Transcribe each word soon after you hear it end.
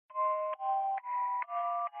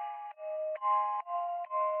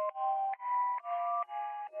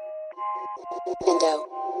Indo,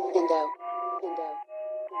 Indo, Indo.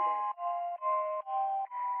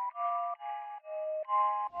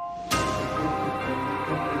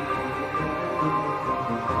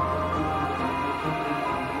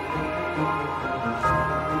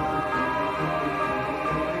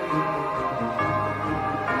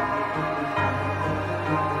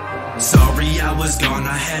 Sorry I was gone,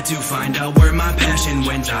 I had to find out where my passion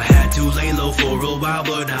went. I had to lay low for a while,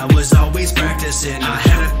 but I was always practicing. I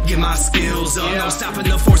had to get my skills up, no stopping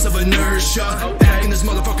the force of inertia. Back in this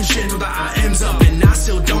motherfucking shit till the I am's up, and I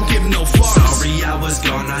still don't give no fucks. Sorry I was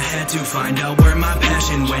gone, I had to find out where my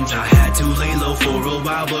passion went. I had to lay low for a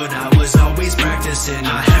while, but I was always practicing.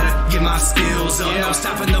 I had to get my skills up, no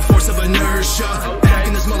stopping the force of inertia. Back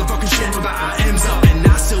in this motherfucking shit till the I am's up, and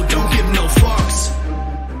I still don't give no fucks.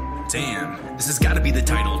 Damn, this has gotta be the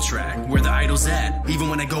title track. Where the idol's at. Even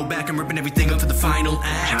when I go back, I'm ripping everything up for the final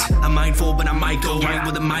act. I'm mindful, but I might go right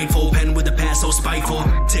with a mindful pen with a pass so spiteful.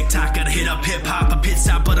 TikTok gotta hit up hip hop, a pit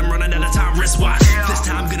stop, but I'm running out of time. Wristwatch. This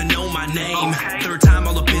time gonna know my name. Third time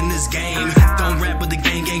all up in this game. Don't rap with the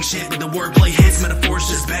gang shit, but the wordplay hits, metaphors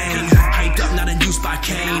just bang. Hyped up, not induced by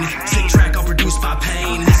Kane. Sick track, all produced by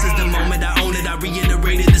pain. This is the moment I own it. I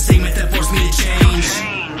reiterated the same that forced me to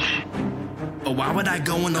change. But why would I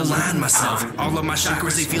go and align myself? All of my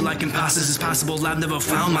chakras, they feel like imposters. It's possible I've never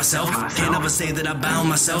found myself. Can't ever say that I bound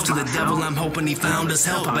myself to the devil. I'm hoping he found us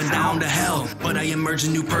help. I've been down to hell, but I emerge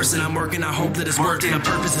a new person. I'm working, I hope that it's working. A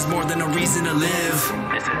purpose is more than a reason to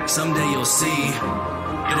live. Someday you'll see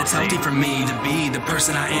that it's healthy for me to be the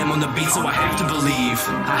person I am on the beat. So I have to believe,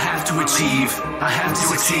 I have to achieve, I have to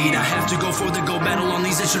succeed. I have to go for the gold medal on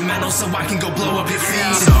these instrumentals so I can go blow up your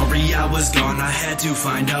feet. Sorry I was gone, I had to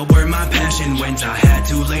find out where my passion went. I had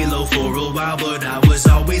to lay low for a while, but I was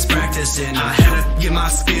always practicing. I had to get my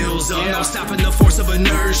skills up, no stopping the force of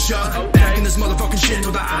inertia. Back in this motherfucking shit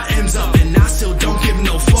till the I am's up, and I still don't give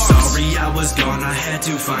no fucks. Sorry I was gone, I had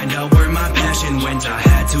to find out where my passion went. I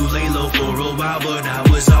had to lay low for a while, but I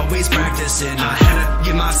was always practicing. I had to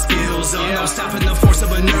get my skills up, no stopping the force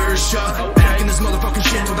of inertia. Back in this motherfucking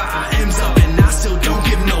shit till the I am's up, and I still don't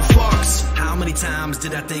give no fucks. How many times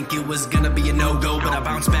did I think it was gonna be a no-go, but I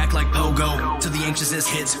bounced back like pogo till the anxiousness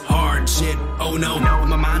hits hard. Shit, oh no, but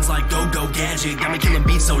my mind's like go-go gadget. Got me killing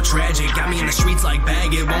beats so tragic, got me in the streets like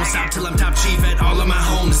bag it. Won't stop till I'm top chief at all of my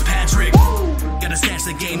homes, Patrick. Gotta snatch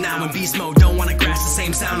the game now in beast mode. Don't wanna grasp the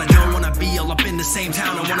same sound. I don't wanna be all up in the same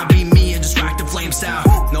town. I wanna be me and just rock the flame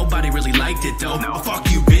style. Nobody really liked it though. Oh,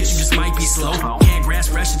 fuck you bitch, you just might be slow. Can't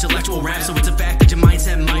grasp fresh intellectual rap, so it's a fact that your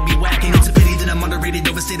mindset might be whacking. It's a pity that I'm underrated,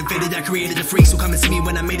 overstated, faded. I created the freak, so come and see me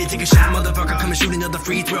when I made it. Take a shot, motherfucker, come and shoot another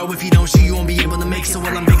free throw. If you don't shoot, you won't be able to make. So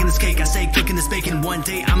while I'm baking this cake, I say cooking this bacon. One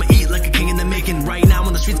day I'ma eat like a king in the making. Right now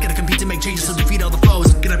on the streets, gotta compete to make changes, so defeat all the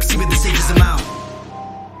foes. Gonna proceed with the stages, I'm out.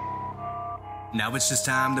 Now it's just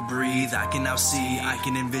time to breathe. I can now see, I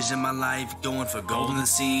can envision my life going for gold in the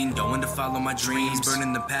scene, going to follow my dreams,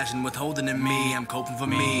 burning the passion withholding in me. I'm coping for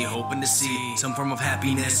me, hoping to see some form of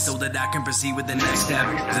happiness so that I can proceed with the next step.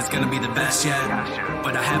 Cause it's gonna be the best yet,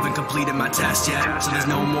 but I haven't completed my test yet, so there's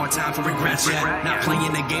no more time for regrets yet. Not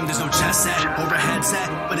playing the game, there's no chess set or a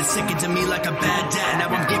headset, but it's sinking to me like a bad debt. Now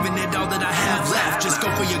I'm giving it all that I have left. Just go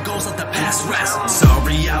for your goals, let the past rest.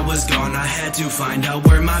 Sorry I was gone, I had to find out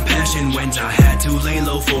where my passion went. I had to lay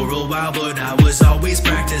low for a while, but I was always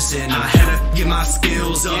practicing. I had to get my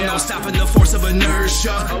skills up, no stopping the force of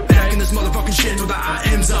inertia. Back in this motherfucking shit till the I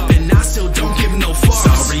am's up, and I still don't give no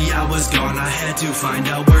fucks. Sorry I was gone, I had to find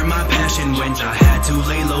out where my passion went. I had to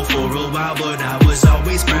lay low for a while, but I was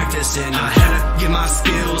always practicing. I had to get my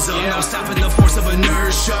skills up, no stopping the force of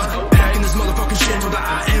inertia. Back in this motherfucking shit till the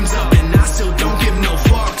I am's up, and I still don't give no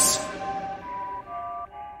fucks.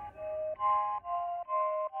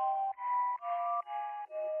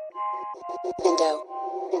 Indo,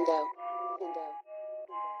 Indo, Indo.